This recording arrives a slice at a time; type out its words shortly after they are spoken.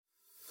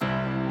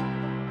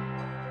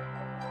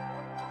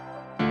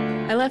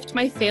I left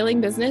my failing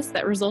business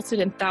that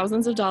resulted in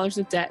thousands of dollars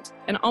of debt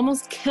and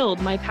almost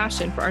killed my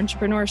passion for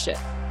entrepreneurship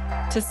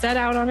to set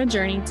out on a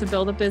journey to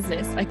build a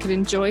business I could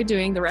enjoy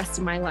doing the rest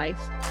of my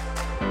life.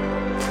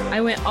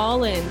 I went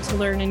all in to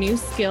learn a new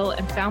skill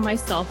and found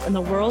myself in the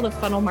world of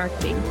funnel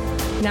marketing.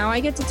 Now I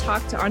get to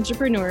talk to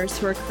entrepreneurs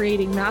who are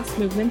creating mass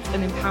movements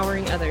and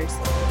empowering others.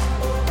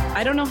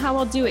 I don't know how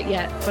I'll do it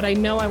yet, but I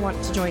know I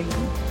want to join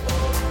them.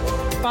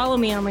 Follow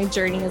me on my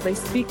journey as I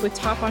speak with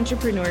top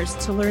entrepreneurs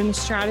to learn the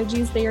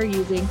strategies they are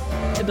using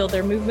to build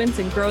their movements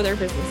and grow their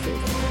businesses.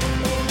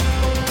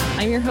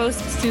 I'm your host,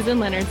 Susan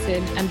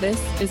Leonardson, and this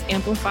is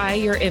Amplify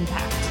Your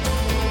Impact.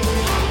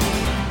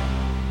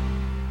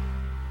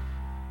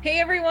 Hey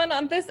everyone,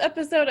 on this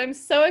episode, I'm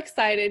so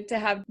excited to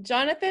have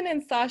Jonathan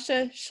and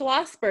Sasha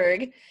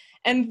Schlossberg,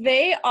 and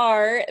they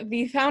are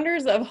the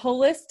founders of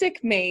Holistic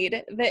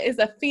Made, that is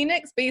a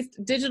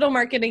Phoenix-based digital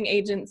marketing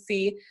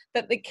agency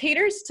that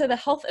caters to the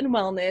health and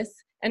wellness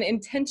and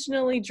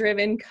intentionally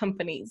driven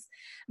companies.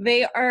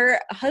 They are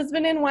a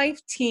husband and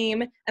wife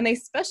team, and they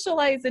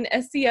specialize in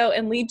SEO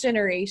and lead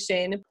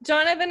generation.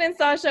 Jonathan and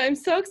Sasha, I'm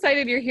so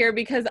excited you're here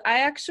because I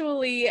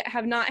actually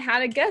have not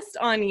had a guest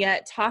on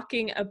yet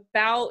talking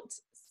about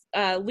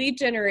lead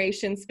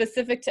generation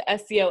specific to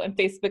SEO and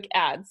Facebook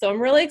ads. So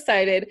I'm really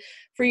excited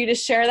for you to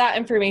share that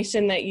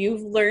information that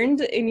you've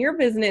learned in your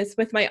business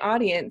with my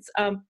audience.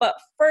 But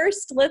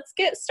first, let's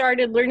get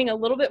started learning a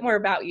little bit more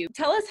about you.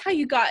 Tell us how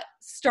you got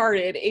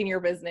started in your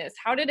business.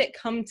 How did it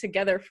come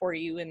together for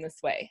you in this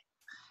way?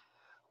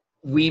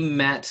 We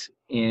met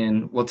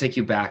we'll take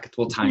you back,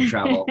 we'll time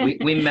travel.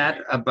 We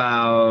met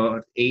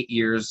about 8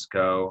 years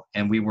ago,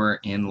 and we were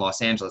in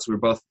Los Angeles. We were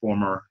both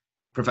former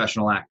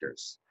professional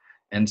actors.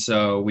 And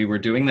so we were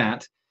doing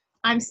that.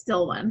 I'm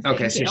still one.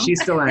 Okay, so she's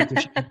still active.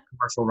 She has a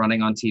commercial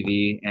running on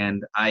TV,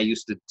 and I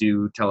used to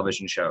do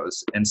television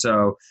shows. And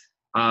so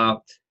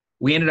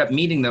we ended up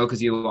meeting, though,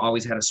 because you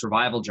always had a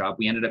survival job.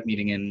 We ended up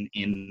meeting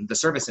in the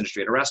service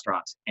industry at a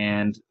restaurant.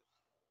 And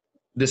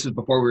this was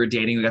before we were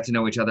dating. We got to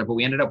know each other, but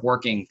we ended up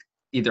working.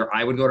 Either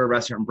I would go to a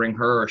restaurant and bring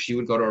her, or she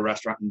would go to a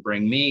restaurant and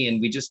bring me. And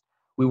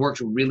we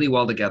worked really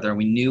well together. And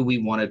we knew we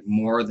wanted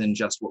more than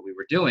just what we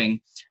were doing.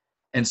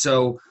 And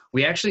so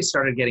we actually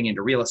started getting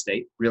into real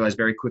estate, realized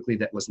very quickly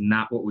that was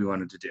not what we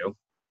wanted to do.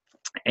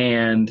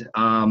 And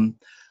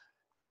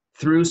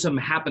through some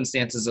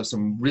happenstances of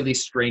some really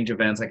strange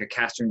events, like a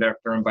casting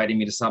director inviting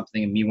me to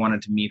something and me wanting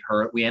to meet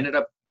her, we ended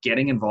up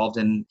getting involved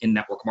in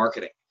network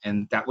marketing.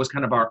 And that was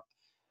kind of our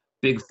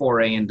big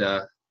foray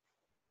into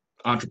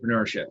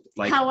entrepreneurship.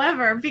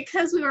 However,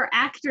 because we were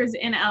actors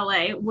in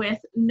LA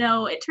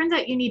it turns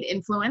out you need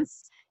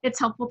influence. It's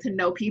helpful to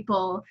know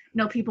people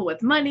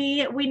with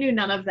money. We knew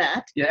none of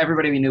that. Yeah,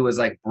 everybody we knew was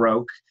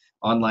broke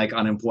on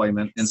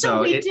unemployment. And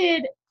so we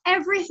did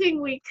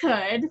everything we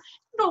could,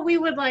 but we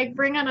would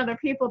bring on other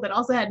people that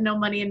also had no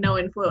money and no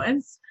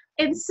influence.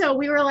 And so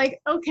we were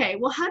like, okay,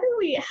 well, how do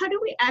we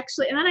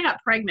actually, and then I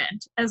got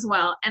pregnant as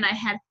well. And I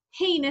had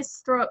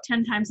heinous throw up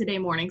 10 times a day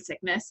morning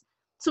sickness.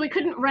 So we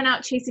couldn't run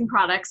out chasing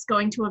products,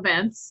 going to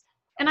events.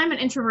 And I'm an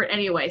introvert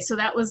anyway. So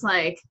that was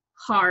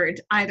hard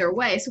either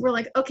way. So we're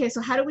like, okay,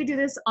 so how do we do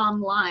this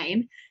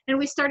online? And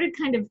we started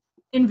kind of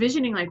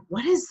envisioning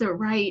what does the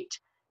right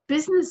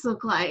business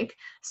look like?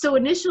 So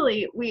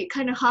initially we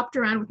kind of hopped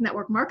around with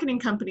network marketing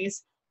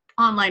companies,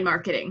 online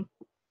marketing.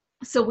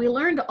 So we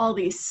learned all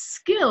these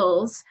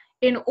skills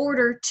in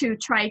order to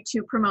try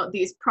to promote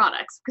these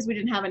products because we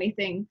didn't have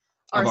anything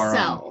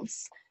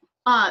ourselves.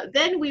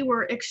 Then we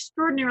were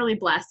extraordinarily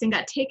blessed and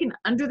got taken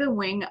under the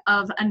wing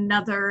of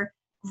another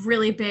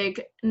really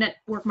big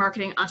network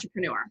marketing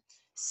entrepreneur.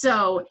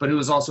 But he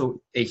was also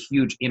a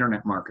huge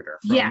internet marketer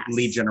from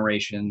lead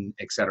generation,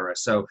 et cetera.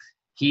 So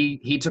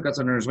he took us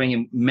under his wing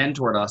and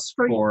mentored us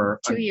for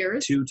 2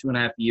 years,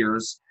 2.5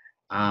 years.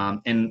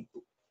 And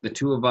the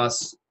two of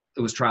us,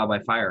 it was trial by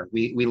fire.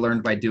 We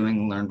learned by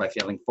doing, learned by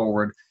failing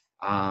forward.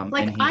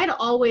 I'd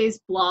always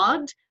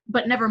blogged,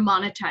 but never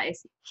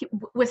monetized.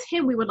 With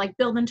him, we would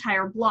build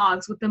entire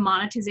blogs with the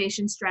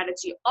monetization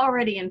strategy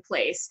already in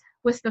place.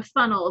 With the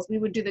funnels, we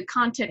would do the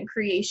content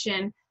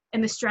creation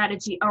and the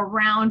strategy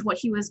around what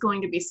he was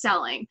going to be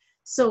selling.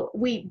 So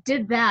we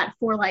did that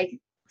for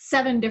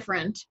 7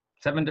 different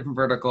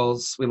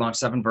verticals. We launched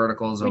 7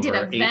 verticals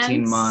over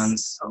 18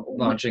 months,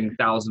 launching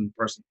 1,000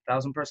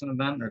 person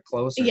event or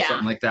close or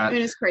something like that. It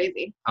was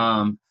crazy.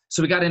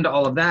 So we got into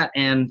all of that.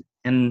 And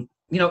in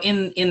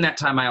that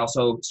time, I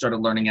also started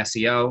learning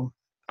SEO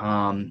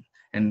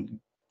and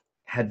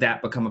had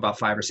that become about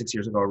 5 or 6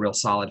 years ago, a real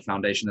solid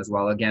foundation as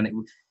well. Again,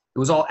 it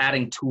was all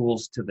adding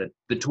tools to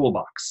the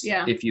toolbox,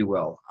 if you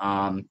will.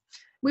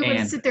 We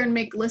would sit there and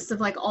make lists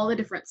of all the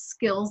different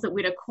skills that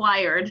we'd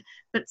acquired,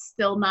 but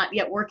still not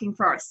yet working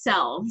for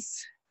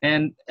ourselves.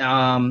 And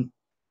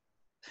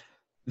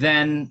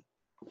then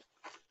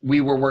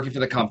we were working for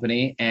the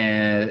company,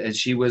 and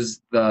she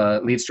was the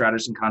lead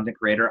strategist and content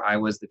creator. I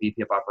was the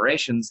VP of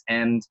operations.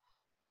 And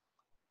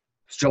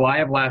July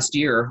of last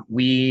year,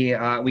 we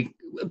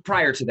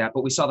prior to that,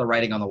 but we saw the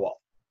writing on the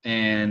wall.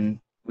 And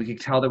we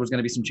could tell there was going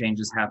to be some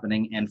changes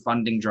happening, and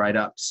funding dried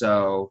up.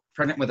 So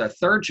pregnant with our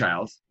third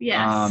child,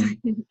 Yes.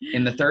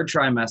 in the third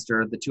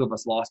trimester, the two of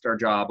us lost our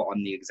job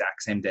on the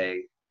exact same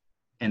day.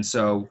 And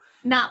so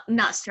Not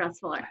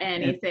stressful or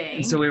anything.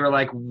 and so we were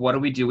like, what do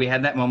we do? We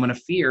had that moment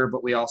of fear,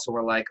 but we also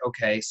were like,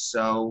 okay,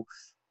 so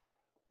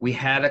we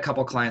had a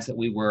couple clients that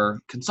we were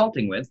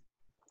consulting with,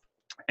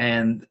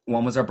 and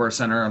one was our birth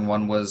center and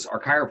one was our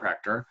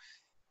chiropractor.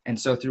 And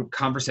so through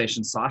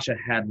conversations Sasha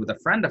had with a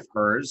friend of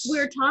hers, we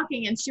were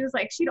talking, and she was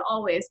like, she'd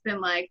always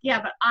been like,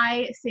 yeah, but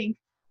I think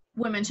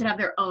women should have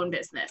their own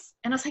business.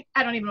 And I was like,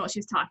 I don't even know what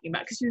she's talking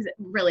about, because she was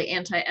really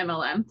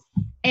anti-MLM.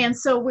 And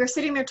so we're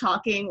sitting there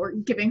talking, we're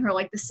giving her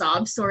like the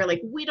sob story,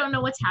 like, we don't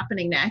know what's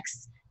happening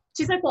next.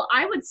 She's like, well,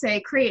 I would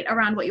say create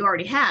around what you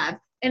already have.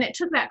 And it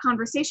took that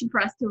conversation for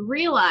us to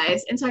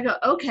realize. And so I go,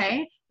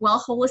 okay,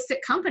 well,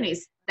 holistic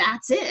companies,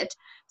 that's it.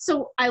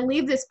 So I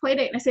leave this play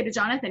date and I say to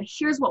Jonathan,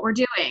 here's what we're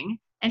doing.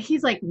 And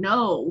he's like,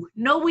 no,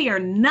 we are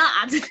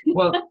not.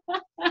 well,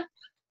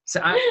 so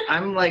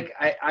I'm like,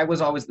 I was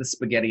always the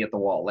spaghetti at the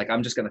wall. Like,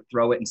 I'm just going to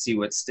throw it and see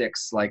what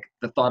sticks. Like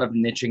the thought of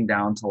niching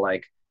down to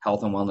like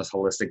health and wellness,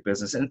 holistic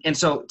business. And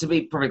so to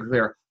be perfectly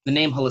clear, the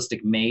name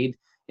Holistic Made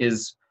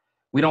is,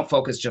 we don't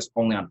focus just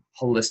only on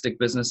holistic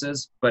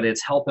businesses, but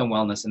it's health and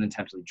wellness and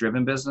intentionally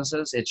driven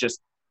businesses. It's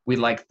just, we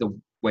like the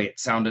way it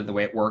sounded, the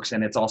way it works.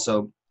 And it's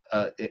also,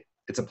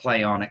 it's a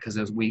play on it,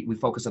 because we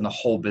focus on the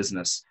whole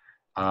business.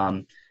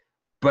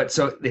 But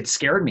so it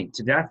scared me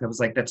to death. I was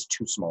like, that's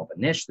too small of a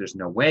niche. There's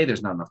no way.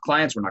 There's not enough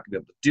clients. We're not going to be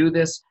able to do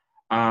this.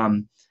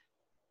 I'm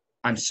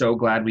so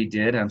glad we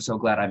did. I'm so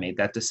glad I made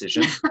that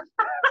decision.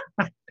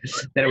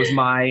 That it was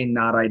my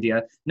not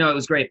idea. No, it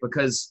was great,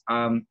 because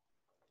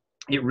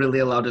it really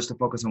allowed us to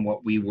focus on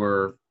what we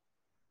were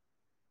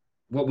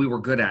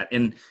good at.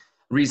 And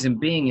reason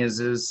being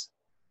is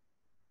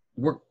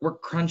we're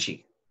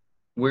crunchy.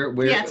 We're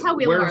it's how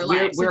we live our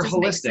lives. We're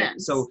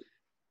holistic. So,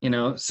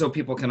 so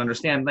people can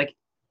understand, like,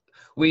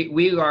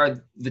 we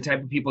are the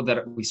type of people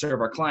that we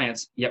serve our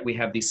clients, yet we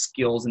have these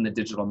skills in the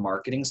digital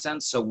marketing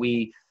sense. So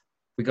we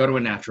go to a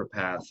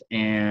naturopath,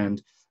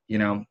 and,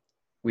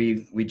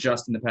 we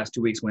just in the past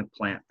 2 weeks went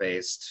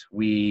plant-based.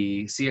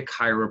 We see a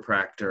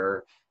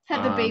chiropractor.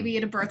 Had the baby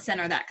at a birth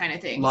center, that kind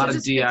of thing. A lot of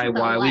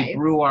DIY. We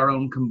brew our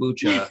own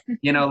kombucha,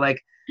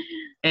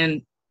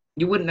 and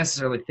you wouldn't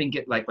necessarily think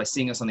it like by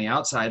seeing us on the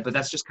outside, but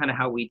that's just kind of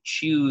how we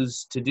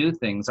choose to do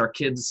things. Our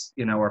kids,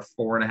 are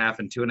 4.5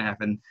 and 2.5,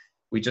 and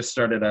we just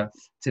started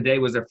today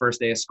was their first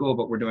day of school,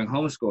 but we're doing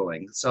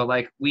homeschooling. So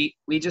like we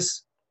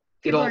just,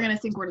 people are going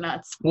to think we're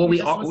nuts. Well, we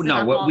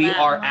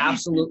are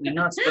absolutely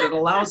nuts, but it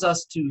allows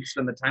us to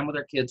spend the time with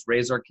our kids,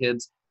 raise our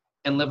kids,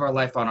 and live our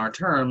life on our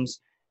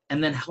terms,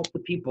 and then help the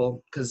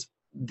people, because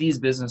these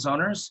business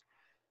owners,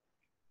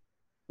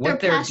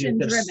 they're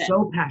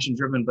so passion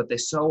driven, but they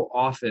so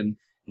often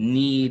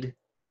need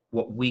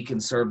what we can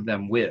serve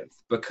them with,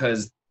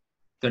 because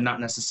they're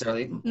not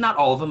necessarily, not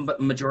all of them, but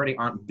majority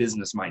aren't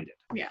business minded.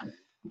 Yeah.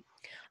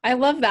 I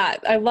love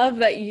that. I love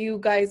that you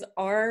guys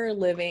are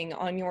living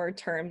on your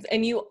terms,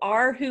 and you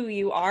are who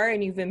you are,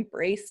 and you've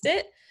embraced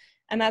it.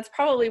 And that's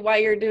probably why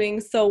you're doing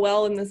so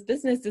well in this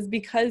business, is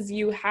because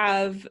you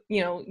have,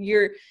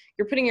 you're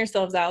putting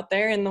yourselves out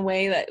there in the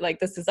way that, like,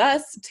 this is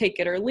us, take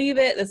it or leave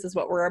it. This is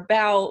what we're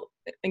about,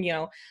 and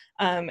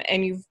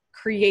you've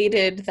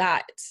created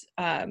that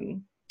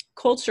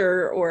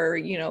culture, or,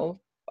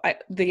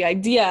 the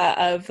idea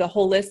of the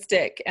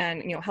holistic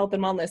and, health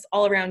and wellness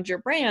all around your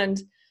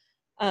brand.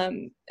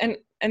 And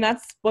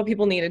that's what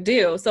people need to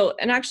do. So,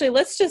 and actually,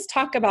 let's just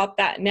talk about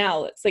that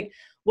now. It's like,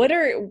 what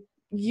are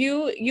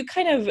you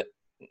kind of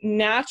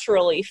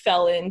naturally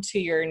fell into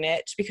your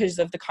niche because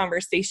of the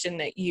conversation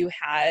that you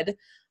had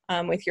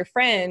with your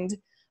friend.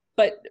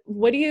 But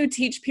what do you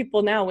teach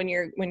people now when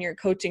you're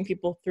coaching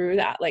people through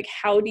that? Like,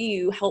 how do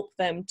you help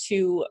them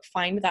to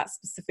find that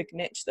specific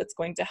niche that's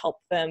going to help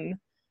them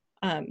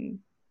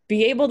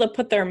be able to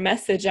put their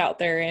message out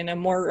there in a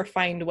more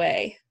refined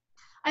way?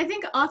 I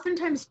think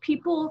oftentimes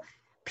people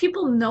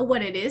know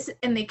what it is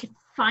and they can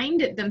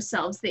find it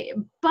themselves.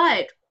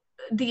 But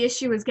the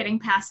issue is getting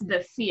past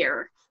the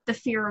fear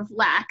of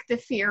lack, the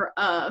fear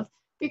of,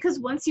 because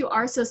once you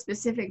are so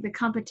specific, the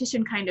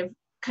competition kind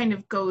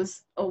of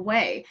goes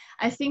away.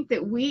 I think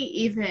that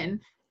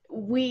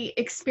we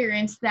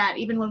experienced that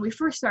even when we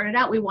first started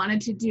out. We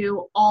wanted to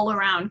do all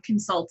around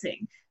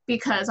consulting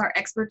because our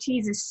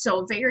expertise is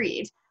so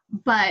varied,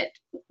 but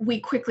we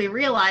quickly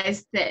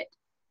realized that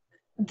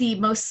the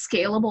most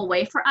scalable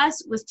way for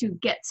us was to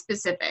get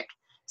specific.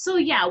 So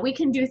yeah, we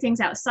can do things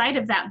outside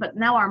of that, but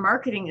now our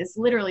marketing is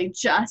literally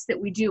just that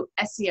we do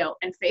SEO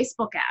and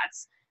Facebook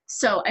ads.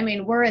 So, I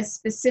mean, we're as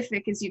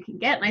specific as you can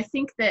get. And I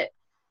think that,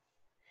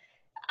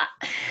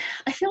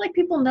 I feel like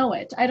people know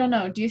it. I don't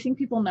know. Do you think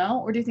people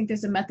know, or do you think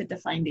there's a method to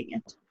finding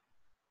it?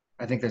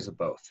 I think there's a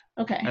both.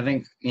 Okay. I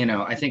think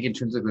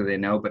intrinsically they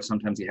know, but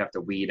sometimes you have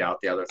to weed out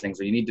the other things,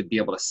 or you need to be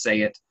able to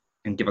say it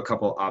and give a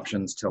couple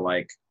options to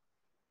like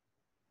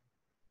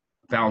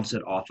bounce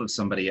it off of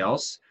somebody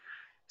else.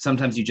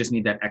 Sometimes you just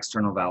need that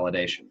external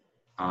validation.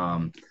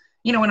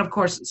 And of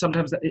course,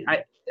 sometimes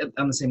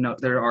on the same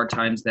note, there are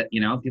times that,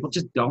 people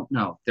just don't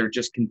know. They're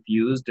just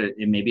confused,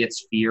 and maybe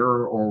it's fear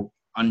or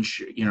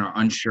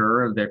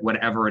unsure that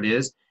whatever it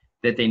is,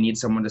 that they need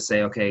someone to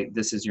say, okay,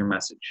 this is your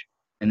message.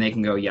 And they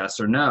can go yes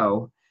or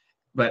no.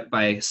 But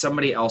by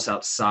somebody else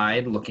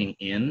outside looking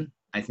in,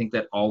 I think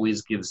that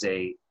always gives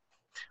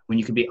when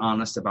you can be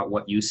honest about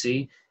what you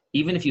see,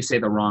 even if you say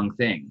the wrong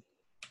thing,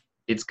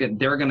 it's good.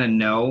 They're going to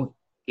know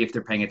if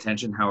they're paying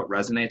attention, how it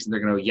resonates, and they're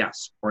going to go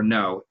yes or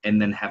no,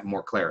 and then have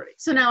more clarity.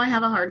 So now I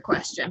have a hard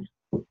question.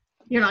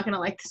 You're not going to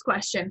like this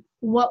question.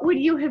 What would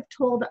you have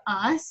told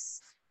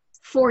us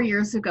 4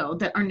 years ago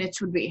that our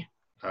niche would be?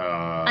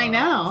 I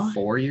know.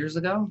 4 years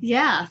ago?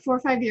 Yeah, 4 or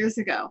 5 years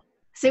ago.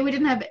 Say we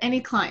didn't have any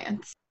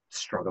clients.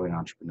 Struggling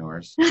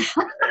entrepreneurs.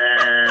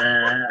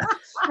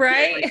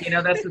 Right?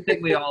 That's the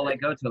thing we all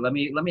go to. Let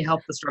me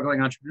help the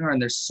struggling entrepreneur.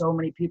 And there's so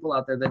many people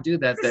out there that do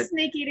that. It's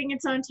snake eating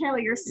its own tail.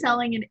 You're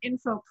selling an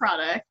info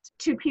product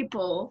to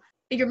people.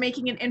 You're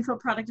making an info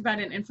product about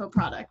an info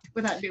product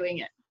without doing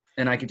it.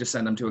 And I could just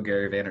send them to a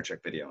Gary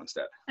Vaynerchuk video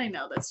instead. I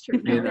know, that's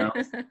true. Now.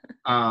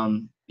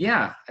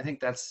 Yeah, I think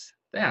that's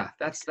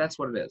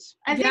what it is.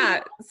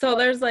 So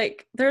there's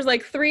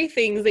like three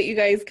things that you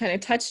guys kind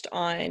of touched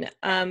on.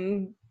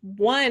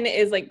 One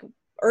is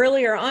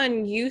earlier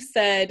on, you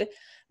said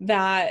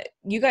that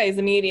you guys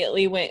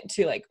immediately went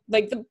to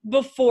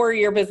before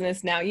your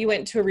business now, you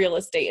went to real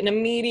estate and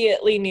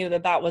immediately knew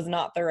that was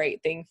not the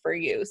right thing for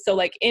you. So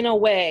in a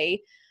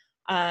way,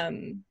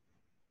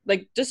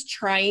 just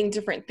trying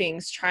different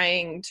things,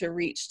 trying to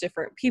reach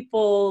different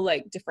people,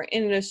 different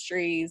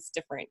industries,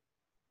 different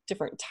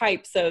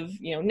types of,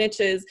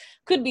 niches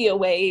could be a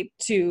way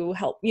to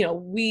help,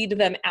 weed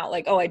them out.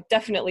 I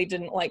definitely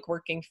didn't like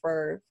working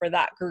for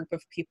that group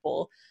of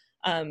people.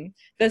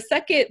 The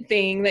second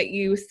thing that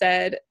you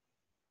said,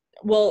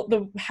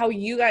 how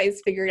you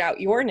guys figured out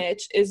your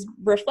niche is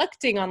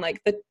reflecting on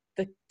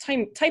the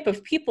type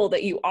of people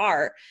that you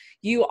are.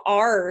 You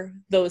are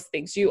those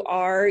things. You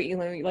are,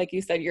 like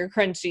you said, you're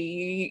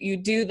crunchy. You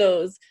do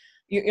those,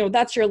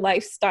 that's your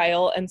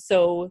lifestyle. And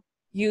so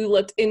you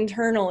looked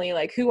internally,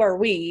 who are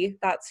we?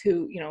 That's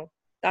who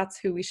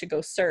we should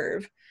go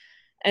serve.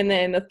 And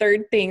then the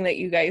third thing that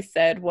you guys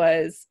said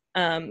was,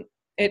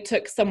 it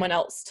took someone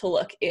else to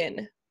look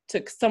in,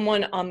 took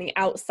someone on the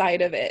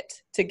outside of it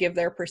to give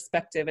their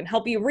perspective and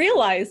help you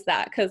realize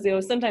that. Cause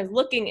sometimes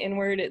looking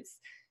inward, it's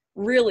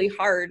really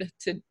hard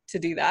to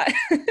do that.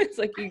 It's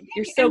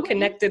you're so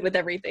connected with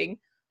everything.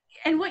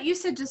 And what you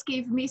said just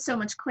gave me so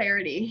much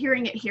clarity,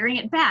 hearing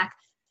it back,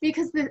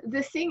 because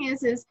the thing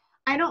is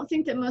I don't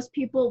think that most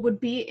people would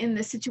be in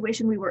the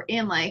situation we were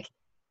in,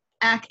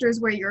 actors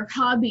where your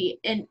hobby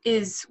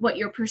is what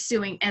you're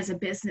pursuing as a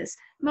business.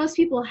 Most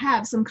people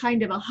have some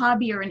kind of a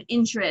hobby or an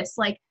interest,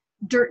 like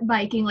dirt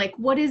biking.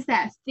 What is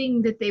that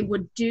thing that they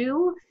would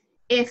do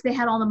if they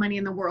had all the money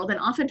in the world? And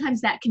oftentimes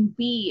that can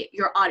be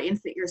your audience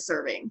that you're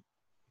serving.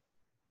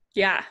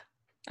 Yeah,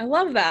 I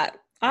love that.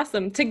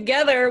 Awesome.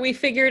 Together we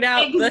figured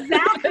out.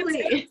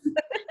 Exactly.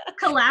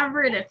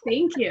 Collaborative.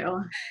 Thank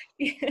you.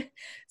 Yeah.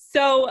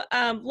 So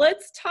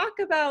let's talk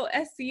about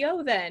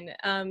SEO then.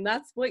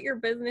 That's what your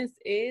business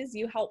is.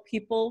 You help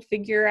people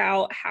figure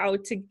out how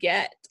to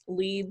get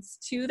leads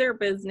to their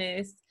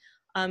business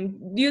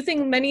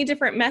using many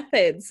different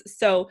methods.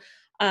 So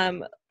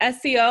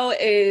SEO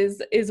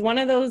is one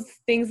of those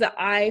things that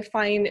I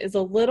find is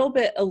a little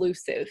bit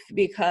elusive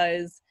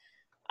because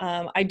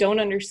I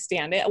don't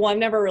understand it. Well, I've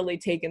never really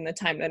taken the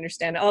time to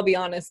understand it. I'll be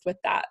honest with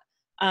that.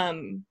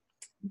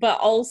 But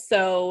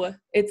also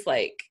it's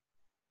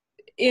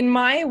in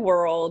my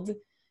world,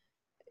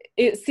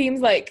 it seems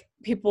like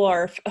people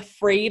are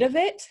afraid of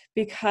it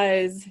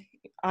because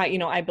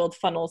I build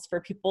funnels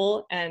for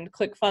people, and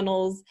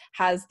ClickFunnels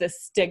has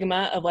this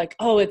stigma of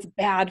oh, it's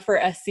bad for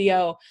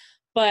SEO.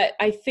 But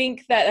I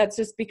think that that's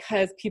just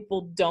because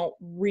people don't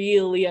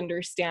really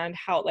understand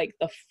how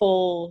the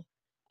full,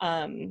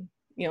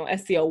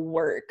 SEO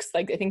works.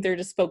 I think they're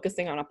just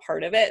focusing on a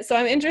part of it. So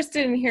I'm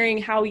interested in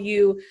hearing how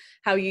you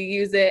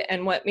use it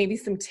and what maybe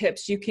some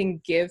tips you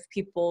can give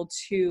people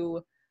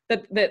to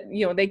that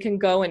they can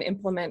go and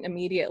implement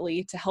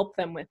immediately to help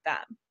them with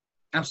that.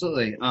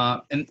 Absolutely.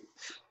 And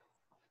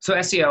so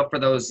SEO, for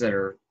those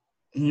that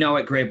know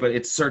it, great, but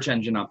it's search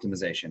engine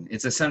optimization.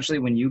 It's essentially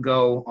when you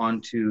go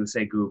onto,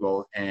 say,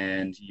 Google,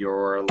 and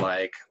you're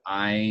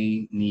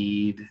I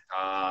need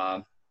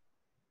a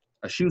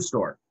shoe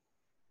store.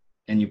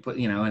 And you put,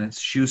 and it's a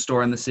shoe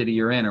store in the city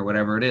you're in or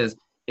whatever it is,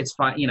 it's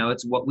fine.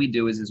 It's what we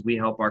do is we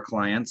help our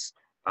clients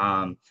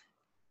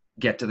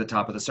get to the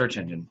top of the search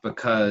engine,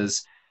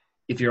 because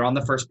if you're on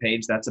the first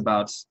page, that's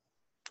about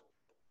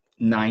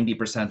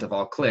 90% of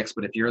all clicks.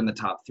 But if you're in the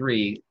top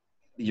 3,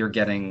 you're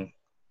getting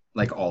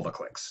all the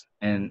clicks.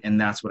 And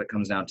that's what it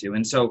comes down to.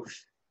 And so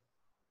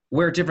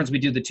we're different. We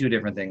do the two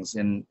different things,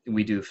 and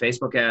we do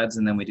Facebook ads,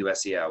 and then we do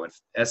SEO. And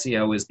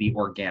SEO is the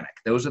organic.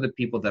 Those are the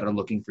people that are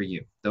looking for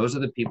you. Those are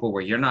the people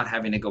where you're not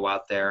having to go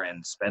out there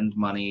and spend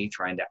money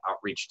trying to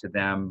outreach to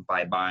them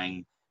by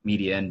buying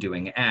media and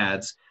doing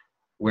ads.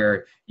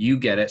 where you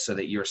get it so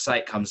that your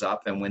site comes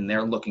up, and when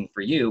they're looking for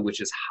you, which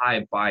is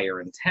high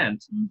buyer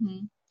intent,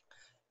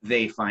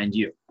 they find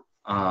you.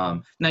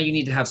 Now you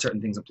need to have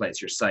certain things in place,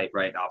 your site,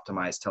 right,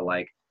 optimized to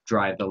like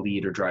drive the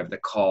lead or drive the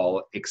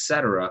call,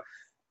 etc.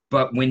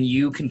 But when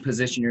you can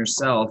position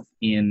yourself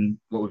in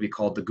what would be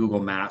called the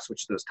Google Maps,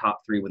 which is those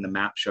top 3 when the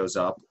map shows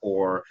up,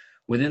 or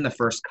within the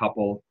first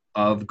couple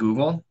of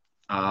Google,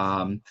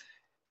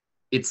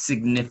 it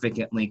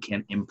significantly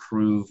can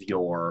improve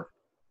your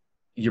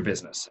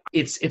business.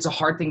 It's a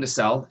hard thing to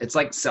sell. It's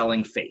like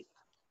selling faith,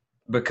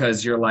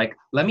 because you're like,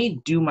 let me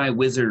do my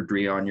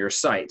wizardry on your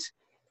site,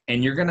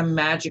 and you're going to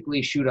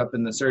magically shoot up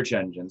in the search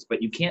engines,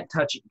 but you can't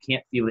touch it, you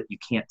can't feel it, you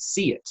can't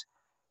see it,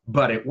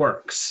 but it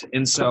works.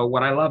 And so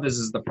what I love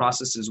is the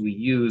processes we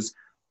use,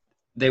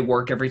 they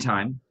work every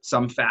time,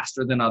 some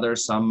faster than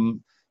others,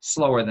 some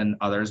slower than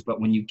others, but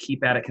when you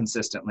keep at it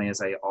consistently, as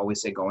I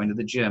always say, going to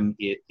the gym,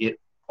 it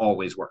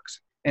always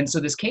works. And so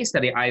this case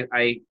study,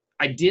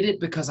 I did it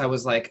because I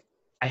was like,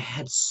 I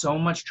had so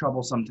much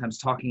trouble sometimes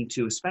talking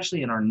to,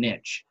 especially in our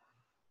niche,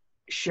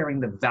 sharing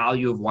the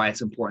value of why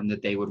it's important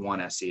that they would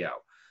want SEO.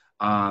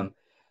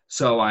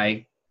 So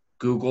I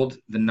Googled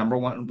the number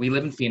one, we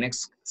live in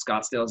Phoenix,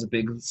 Scottsdale is a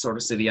big sort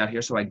of city out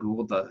here. So I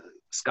Googled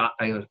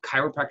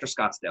chiropractor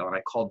Scottsdale, and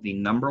I called the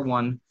number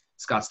one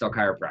Scottsdale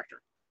chiropractor.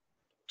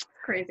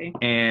 Crazy.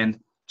 And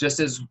just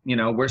as,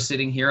 we're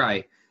sitting here,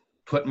 I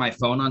put my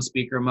phone on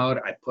speaker mode.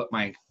 I put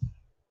my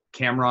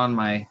camera on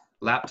my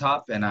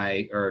laptop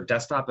or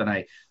desktop, and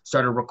I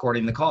started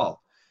recording the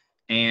call,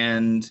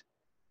 and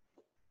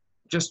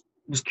just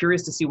was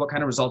curious to see what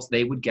kind of results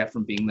they would get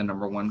from being the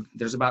number one.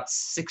 There's about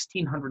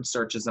 1,600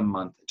 searches a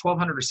month,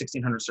 1,200 or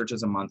 1,600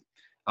 searches a month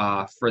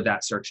for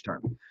that search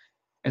term.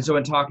 And so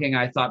in talking,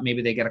 I thought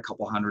maybe they get a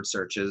couple hundred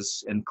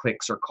searches and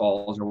clicks or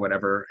calls or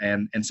whatever.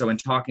 And so in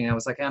talking, I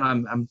was like, and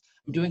I'm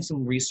doing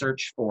some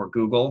research for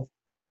Google.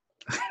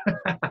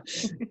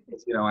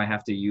 I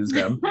have to use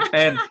them.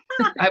 And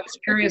I was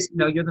curious,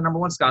 you're the number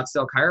one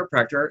Scottsdale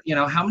chiropractor.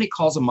 How many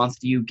calls a month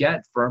do you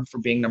get for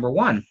being number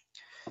one?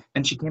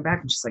 And she came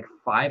back and she's like,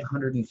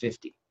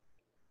 550.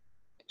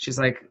 She's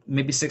like,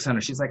 maybe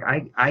 600. She's like,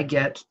 I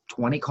get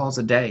 20 calls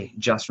a day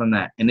just from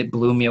that. And it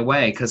blew me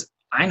away because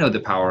I know the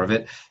power of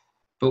it.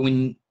 But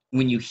when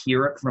you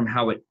hear it from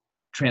how it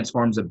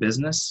transforms a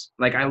business,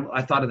 like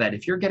I thought of that.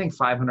 If you're getting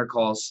 500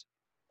 calls,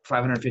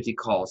 550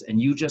 calls,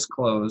 and you just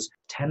close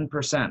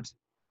 10%,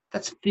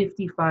 that's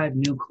 55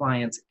 new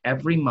clients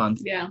every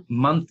month,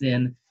 month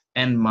in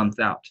and month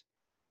out.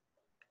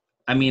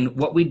 I mean,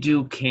 what we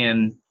do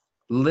can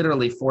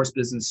literally force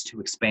business to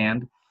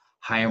expand,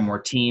 hire more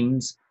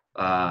teams,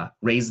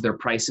 raise their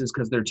prices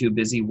because they're too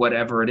busy,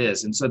 whatever it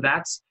is. And so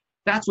that's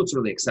what's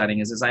really exciting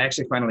is I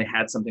actually finally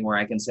had something where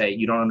I can say,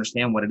 you don't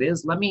understand what it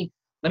is. Let me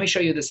show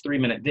you this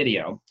 3-minute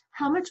video.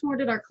 How much more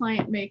did our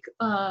client make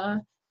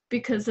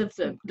because of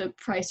the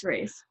price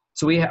raise?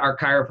 So we had our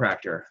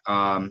chiropractor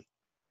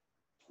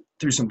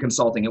through some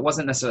consulting. It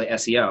wasn't necessarily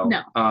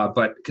SEO,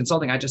 but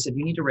consulting. I just said,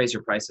 you need to raise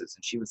your prices.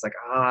 And she was like,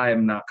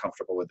 I'm not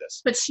comfortable with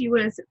this. But she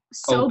was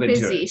so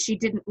busy, she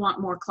didn't want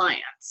more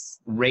clients.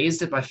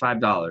 Raised it by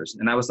 $5.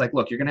 And I was like,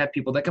 look, you're going to have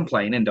people that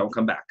complain and don't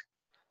come back.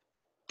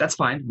 That's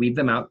fine. Weed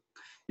them out.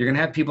 You're going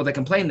to have people that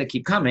complain that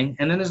keep coming.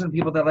 And then there's some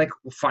people that like,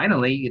 well,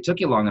 finally, it took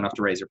you long enough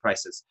to raise your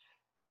prices.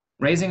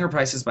 Raising her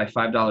prices by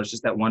 $5,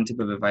 just that one tip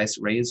of advice,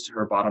 raised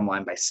her bottom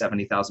line by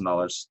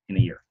 $70,000 in a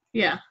year.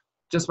 Yeah.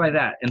 Just by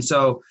that. And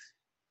so,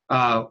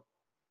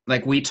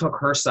 we took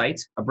her site,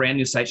 a brand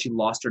new site. She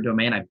lost her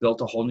domain. I built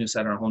a whole new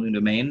site on a whole new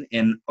domain.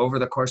 And over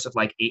the course of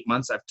 8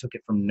 months, I've took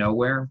it from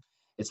nowhere.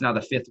 It's now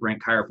the 5th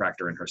ranked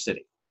chiropractor in her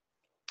city.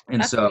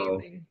 And That's so,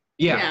 amazing.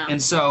 yeah.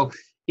 And so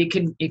it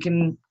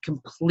can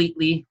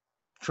completely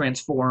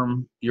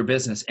transform your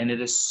business. And it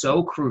is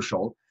so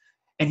crucial.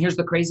 And here's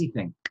the crazy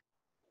thing.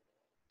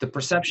 The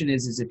perception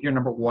is if you're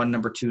number 1,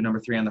 number 2, number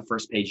 3 on the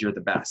first page, you're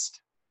the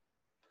best.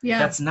 Yeah.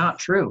 That's not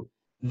true.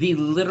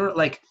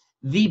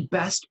 The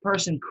best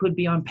person could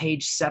be on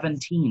page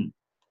 17,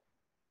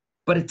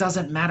 but it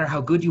doesn't matter how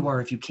good you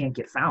are if you can't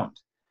get found.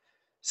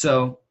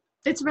 So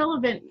it's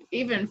relevant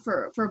even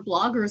for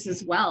bloggers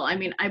as well. I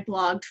mean, I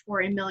blogged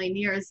for a million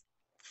years,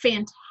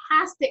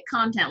 fantastic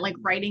content, like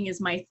writing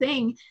is my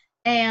thing.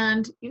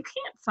 And you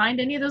can't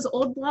find any of those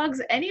old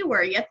blogs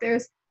anywhere, yet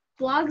there's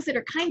blogs that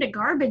are kind of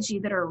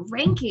garbagey that are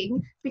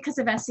ranking because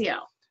of SEO.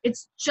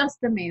 It's just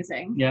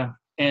amazing. Yeah.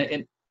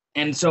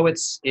 And so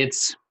it's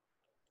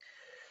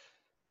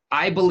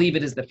I believe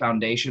it is the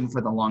foundation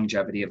for the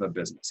longevity of a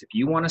business. If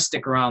you want to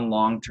stick around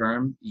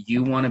long-term,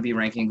 you want to be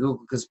ranking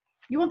Google because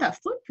you want that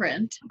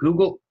footprint.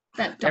 Google.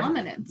 That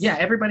dominance.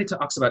 Everybody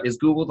talks about, is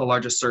Google the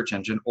largest search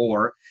engine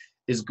or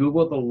is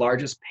Google the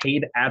largest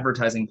paid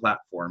advertising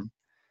platform,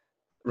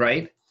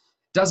 right?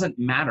 Doesn't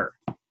matter.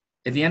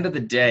 At the end of the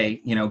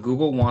day,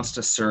 Google wants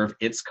to serve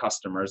its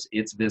customers,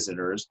 its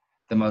visitors,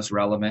 the most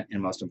relevant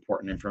and most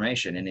important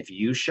information. And if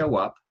you show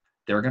up,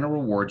 they're going to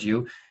reward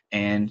you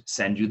and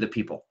send you the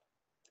people.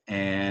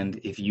 And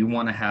if you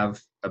want to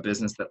have a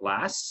business that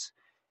lasts,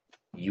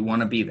 you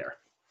want to be there.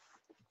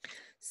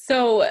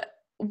 So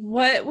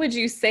what would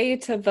you say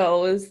to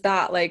those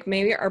that like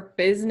maybe our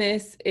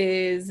business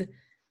is,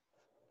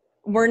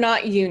 we're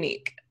not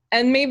unique?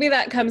 And maybe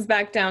that comes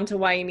back down to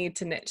why you need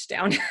to niche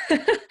down.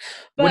 What do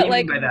But you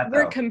like mean by that,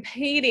 we're though?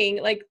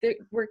 competing,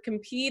 we're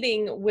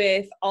competing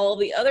with all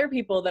the other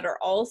people that are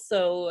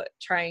also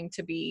trying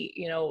to be,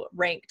 you know,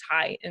 ranked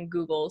high in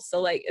Google.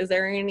 So like, is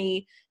there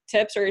any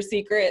tips or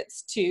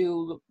secrets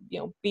to, you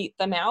know, beat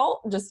them out,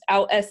 just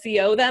out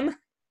SEO them?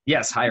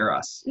 Yes, hire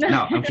us.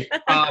 No, I'm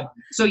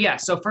kidding.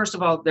 So first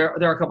of all, there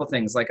are a couple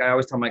things. Like I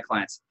always tell my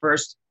clients,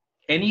 first,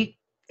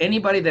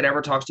 anybody that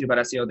ever talks to you about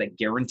SEO that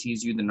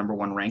guarantees you the number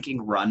one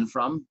ranking, run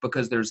from,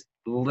 because there's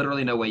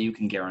literally no way you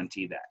can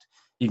guarantee that.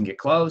 You can get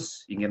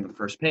close, you can get on the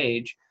first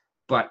page,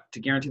 but to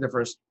guarantee the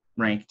first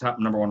rank, top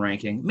number one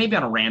ranking, maybe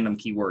on a random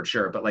keyword,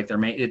 sure, but like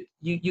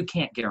you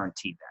can't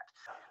guarantee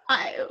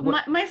that.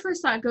 My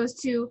first thought goes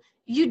to,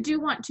 you do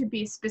want to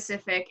be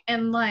specific,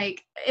 and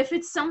like if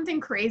it's something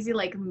crazy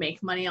like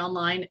make money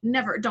online,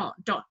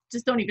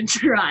 don't even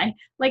try.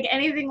 Like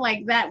anything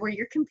like that where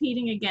you're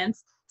competing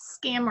against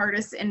scam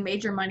artists and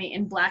major money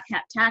in black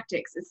hat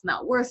tactics, it's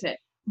not worth it.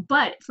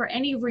 But for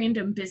any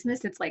random business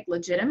that's like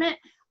legitimate,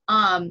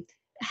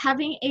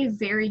 having a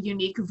very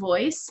unique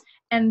voice,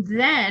 and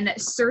then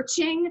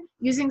searching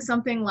using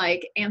something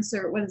like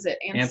Answer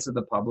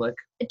the Public,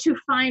 to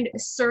find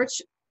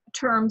search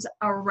terms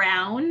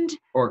around,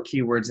 or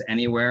Keywords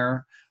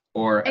Anywhere,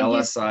 or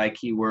LSI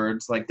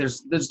keywords. Like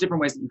there's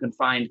different ways that you can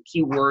find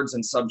keywords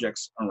and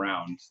subjects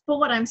around. But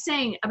what I'm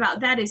saying about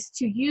that is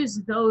to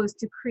use those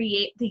to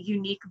create the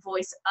unique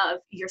voice of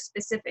your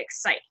specific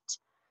site,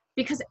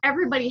 because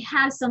everybody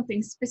has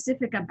something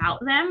specific about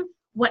them,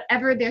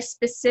 whatever their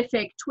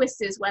specific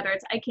twist is, whether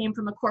it's I came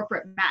from a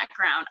corporate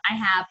background, I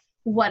have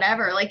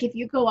whatever. Like if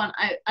you go on,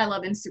 I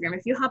love Instagram.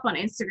 If you hop on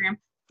Instagram,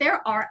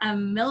 there are a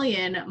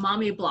million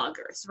mommy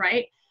bloggers,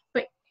 right?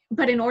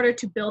 But in order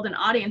to build an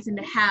audience and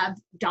to have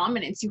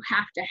dominance, you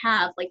have to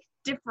have like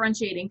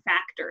differentiating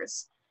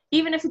factors,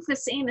 even if it's the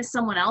same as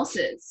someone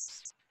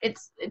else's.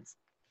 It's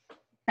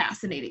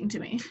fascinating to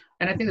me.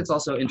 And I think it's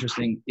also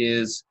interesting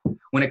is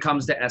when it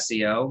comes to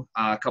SEO,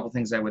 a couple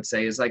things I would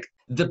say is like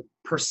the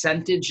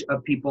percentage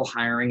of people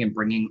hiring and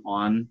bringing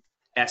on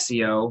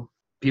SEO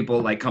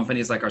people, like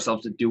companies like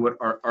ourselves to do it,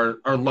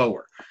 are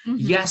lower. Mm-hmm.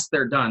 Yes,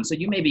 they're done. So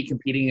you may be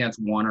competing against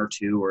one or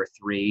two or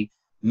three,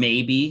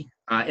 maybe.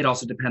 It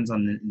also depends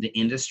on the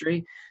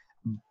industry.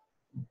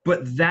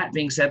 But that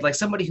being said, like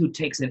somebody who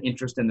takes an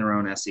interest in their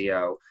own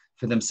SEO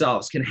for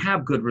themselves can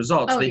have good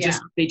results.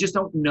 They just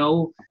don't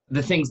know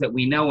the things that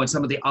we know and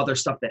some of the other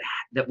stuff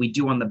that we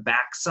do on the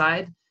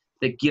backside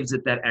that gives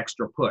it that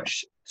extra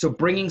push. So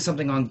bringing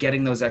something on,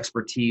 getting those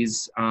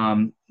expertise,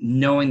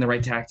 knowing the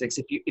right tactics.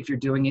 If you're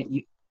doing it,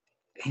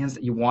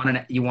 you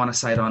want a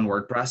site on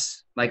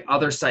WordPress. Like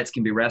other sites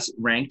can be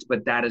ranked,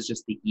 but that is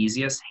just the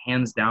easiest,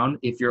 hands down,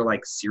 if you're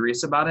like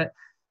serious about it,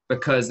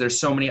 because there's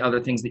so many other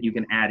things that you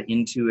can add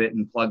into it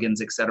and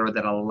plugins, et cetera,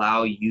 that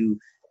allow you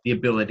the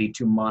ability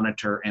to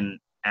monitor and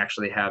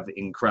actually have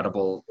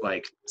incredible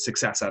like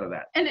success out of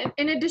that. And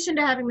in addition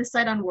to having the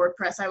site on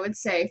WordPress, I would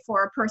say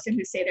for a person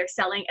who say they're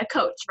selling a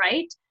coach,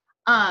 right?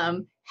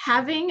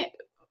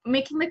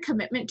 Making the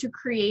commitment to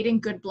creating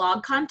good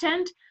blog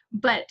content,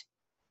 but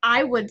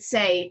I would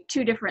say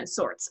two different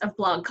sorts of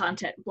blog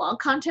content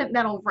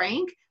that'll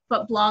rank,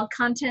 but blog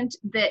content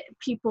that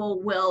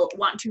people will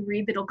want to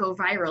read that'll go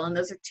viral. And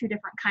those are two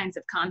different kinds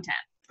of content.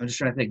 I'm just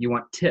trying to think. You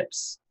want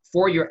tips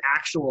for your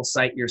actual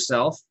site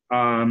yourself.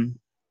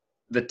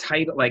 The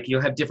title, like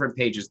you'll have different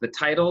pages. The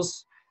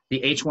titles, the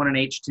H1 and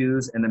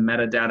H2s, and the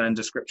metadata and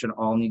description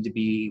all need to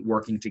be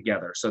working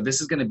together. So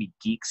this is going to be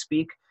geek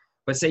speak.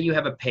 But say you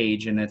have a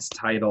page and it's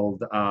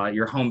titled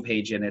your home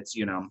page, and it's,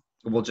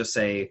 we'll just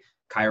say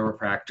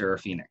chiropractor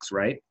Phoenix,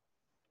 right?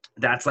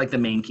 That's like the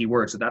main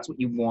keyword. So that's what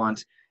you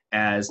want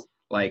as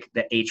like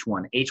the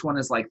H1. H1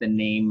 is like the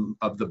name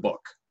of the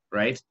book,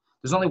 right?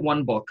 There's only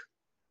one book,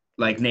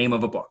 like name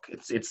of a book.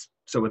 It's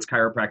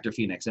chiropractor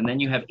Phoenix. And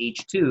then you have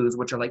H2s,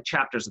 which are like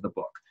chapters of the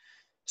book.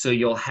 So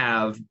you'll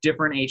have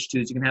different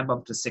H2s. You can have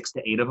up to 6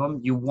 to 8 of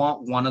them. You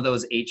want one of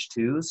those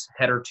H2s,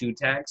 header 2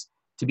 tags,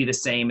 to be the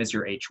same as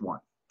your H1.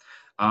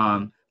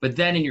 But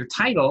then in your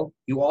title,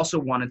 you also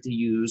wanted to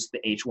use the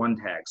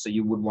H1 tag. So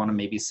you would want to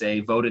maybe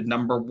say voted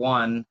number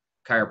 1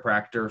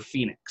 chiropractor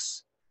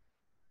Phoenix.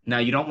 Now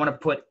you don't want to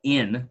put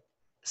in.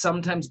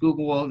 Sometimes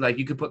Google will, like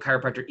you could put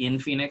chiropractor in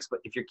Phoenix, but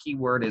if your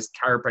keyword is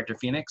chiropractor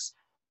Phoenix,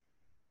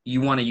 you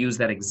want to use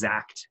that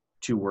exact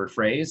 2-word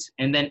phrase.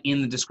 And then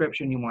in the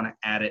description, you want to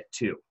add it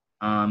too.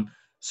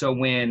 So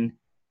when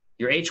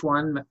your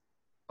H1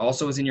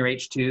 also is in your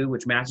H2,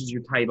 which matches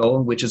your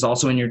title, which is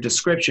also in your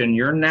description,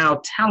 you're now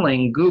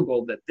telling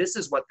Google that this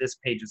is what this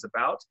page is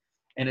about,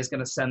 and it's going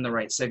to send the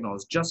right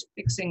signals. Just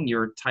fixing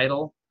your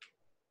title,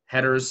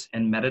 headers,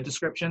 and meta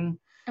description.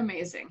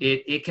 Amazing.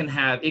 It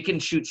can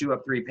shoot you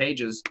up 3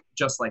 pages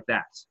just like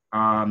that.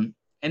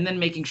 And then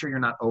making sure you're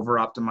not over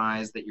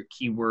optimized, that your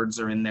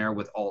keywords are in there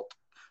with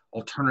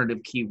alternative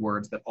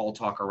keywords that all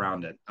talk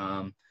around it.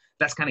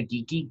 That's kind of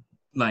geeky,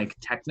 like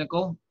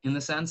technical in the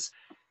sense.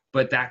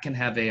 but that can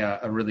have a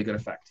really good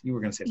effect. You were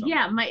going to say something.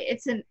 Yeah,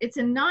 it's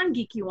a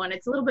non-geeky one.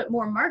 It's a little bit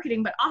more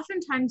marketing, but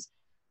oftentimes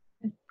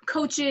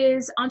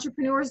coaches,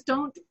 entrepreneurs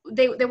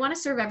they want to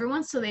serve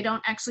everyone, so they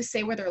don't actually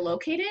say where they're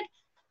located.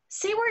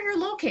 Say where you're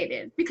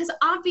located, because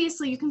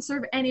obviously you can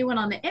serve anyone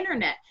on the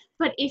internet.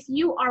 But if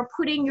you are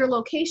putting your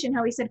location,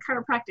 how he said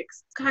chiropractor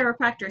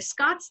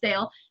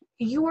Scottsdale,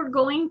 you are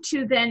going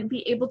to then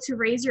be able to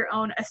raise your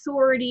own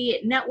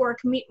authority, network,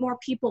 meet more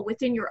people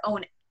within your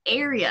own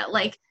area.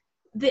 Like,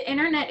 the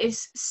internet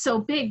is so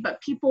big,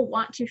 but people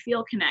want to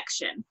feel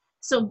connection.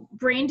 So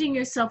branding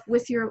yourself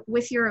with your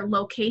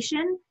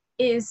location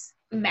is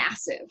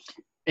massive.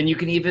 And you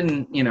can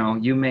even,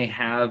 you may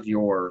have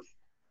your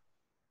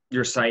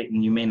site,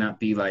 and you may not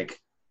be like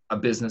a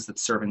business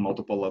that's serving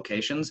multiple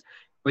locations,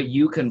 but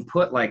you can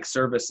put like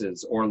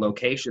services or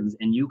locations,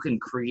 and you can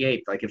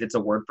create, like, if it's a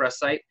WordPress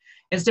site,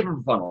 it's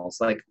different funnels.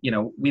 Like,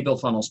 we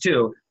build funnels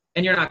too,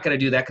 and you're not going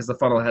to do that because the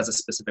funnel has a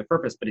specific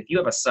purpose. But if you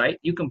have a site,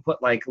 you can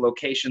put like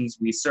locations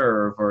we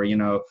serve, or,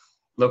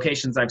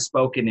 locations I've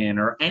spoken in,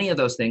 or any of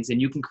those things.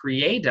 And you can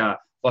create a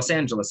Los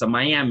Angeles, a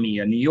Miami,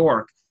 a New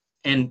York,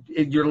 and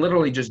you're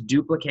literally just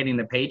duplicating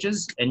the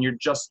pages, and you're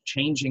just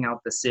changing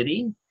out the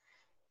city.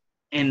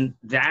 And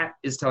that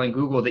is telling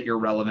Google that you're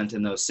relevant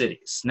in those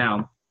cities.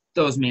 Now,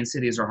 those main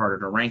cities are harder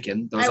to rank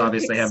in. Those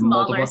obviously have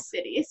multiple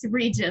cities,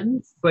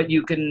 regions. But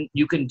you can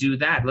do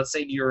that. Let's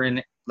say you're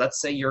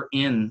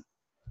in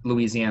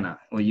Louisiana.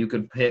 Well, you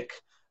could pick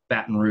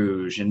Baton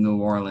Rouge and New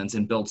Orleans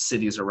and build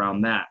cities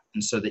around that,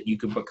 and so that you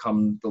could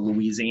become the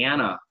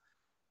Louisiana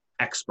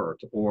expert,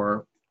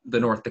 or the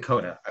North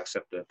Dakota,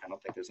 except that I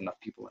don't think there's enough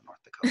people in North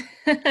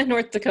Dakota.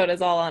 North Dakota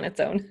is all on its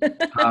own.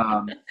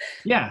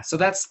 Yeah, so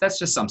that's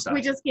just some stuff.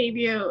 We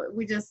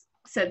just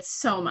said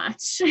so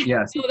much.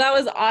 Yes. So that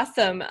was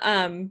awesome.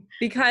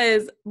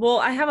 Because,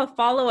 I have a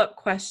follow-up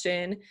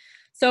question.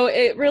 So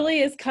it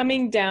really is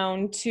coming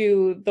down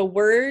to the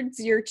words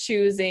you're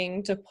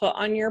choosing to put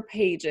on your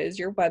pages,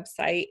 your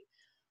website.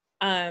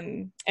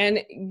 And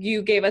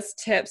you gave us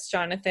tips,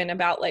 Jonathan,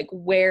 about like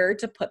where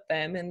to put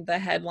them in the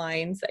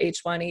headlines, the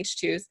H1,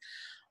 H2s.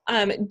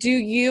 Do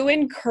you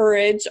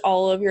encourage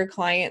all of your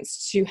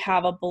clients to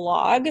have a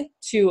blog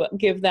to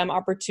give them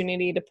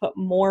opportunity to put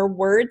more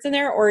words in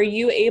there? Or are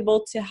you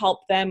able to help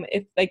them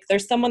if like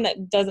there's someone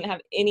that doesn't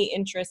have any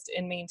interest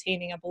in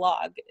maintaining a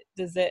blog?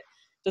 Does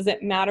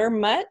it matter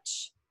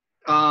much?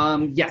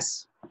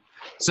 Yes.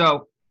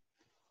 So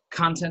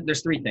content,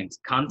 there's three things: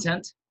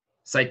 content,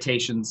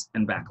 citations,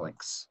 and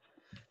backlinks.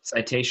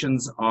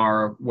 Citations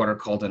are what are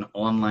called an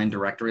online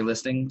directory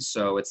listing.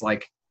 So it's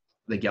like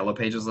the Yellow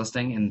Pages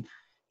listing, and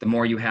the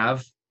more you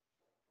have,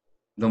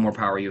 the more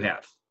power you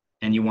have.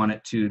 And you want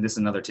it to, this is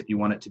another tip, you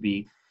want it to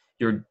be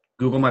your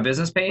Google My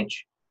Business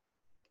page,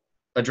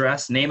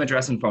 address, name,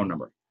 address, and phone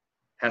number.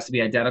 Has to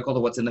be identical to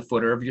what's in the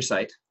footer of your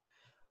site,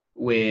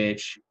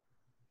 which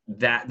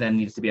that then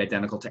needs to be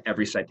identical to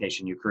every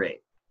citation you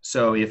create.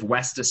 So if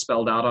West is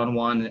spelled out on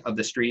one of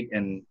the street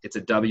and it's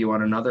a W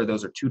on another,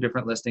 those are two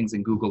different listings,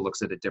 and Google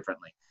looks at it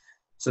differently.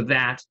 So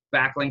that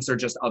backlinks are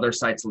just other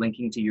sites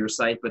linking to your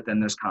site, but then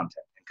there's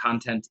content, and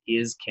content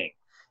is king.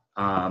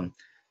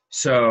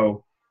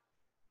 So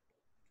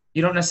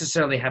you don't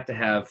necessarily have to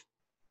have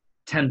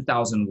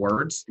 10,000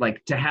 words.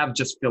 Like, to have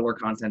just filler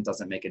content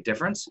doesn't make a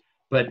difference,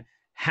 but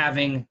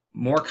having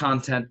more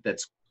content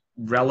that's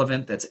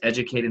relevant, that's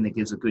educating, that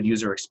gives a good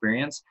user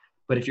experience.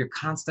 But if you're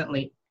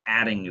constantly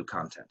adding new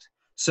content.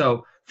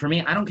 So for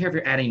me, I don't care if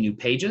you're adding new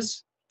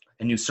pages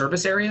and new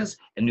service areas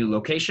and new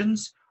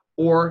locations,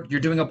 or you're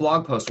doing a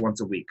blog post once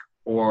a week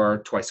or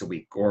twice a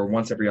week or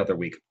once every other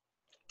week.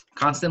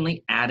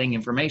 Constantly adding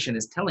information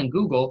is telling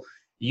Google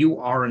you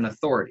are an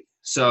authority.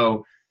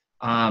 So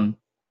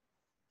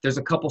there's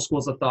a couple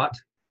schools of thought.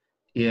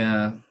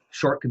 Yeah,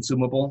 short,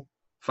 consumable,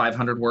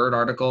 500-word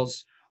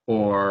articles,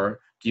 or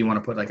do you want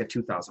to put like a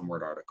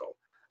 2,000-word article?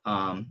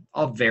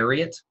 I'll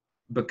vary it,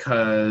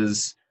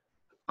 because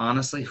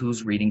honestly,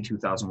 who's reading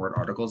 2,000-word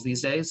articles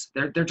these days?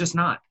 They're just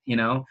not,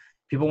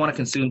 People want to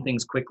consume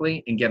things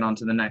quickly and get on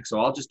to the next.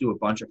 So I'll just do a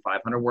bunch of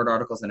 500-word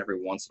articles, and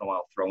every once in a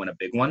while throw in a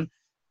big one.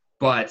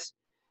 But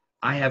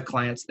I have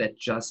clients that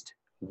just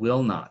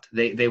will not.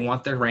 They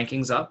want their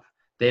rankings up.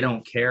 They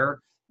don't care.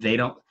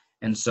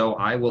 And so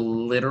I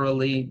will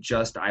literally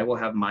I will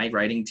have my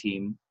writing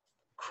team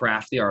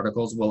craft the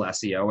articles, we'll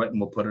SEO it, and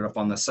we'll put it up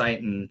on the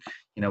site, and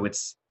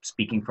it's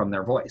speaking from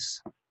their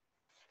voice.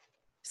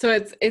 So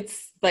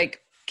it's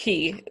like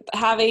key.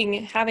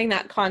 Having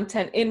that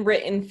content in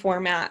written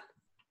format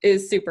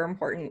is super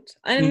important.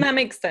 And that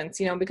makes sense,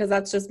 because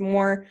that's just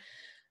more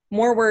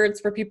words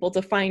for people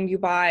to find you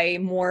by,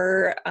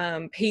 more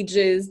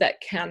pages that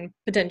can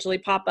potentially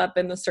pop up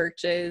in the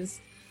searches.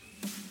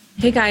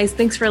 Hey guys,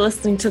 thanks for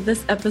listening to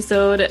this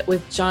episode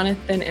with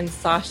Jonathan and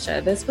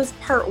Sasha. This was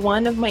part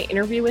 1 of my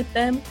interview with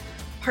them.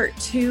 Part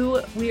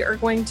 2, we are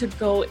going to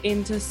go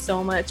into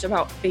so much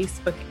about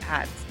Facebook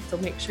ads. So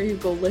make sure you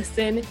go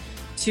listen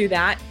to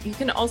that. You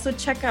can also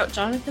check out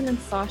Jonathan and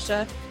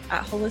Sasha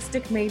at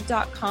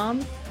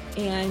holisticmade.com.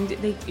 and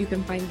you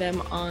can find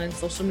them on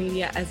social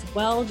media as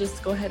well.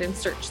 Just go ahead and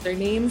search their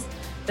names.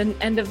 The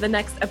end of the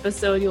next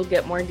episode, you'll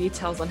get more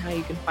details on how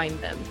you can find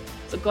them.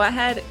 So go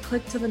ahead,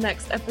 click to the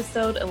next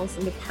episode and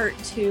listen to part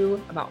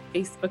 2 about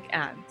Facebook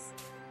ads.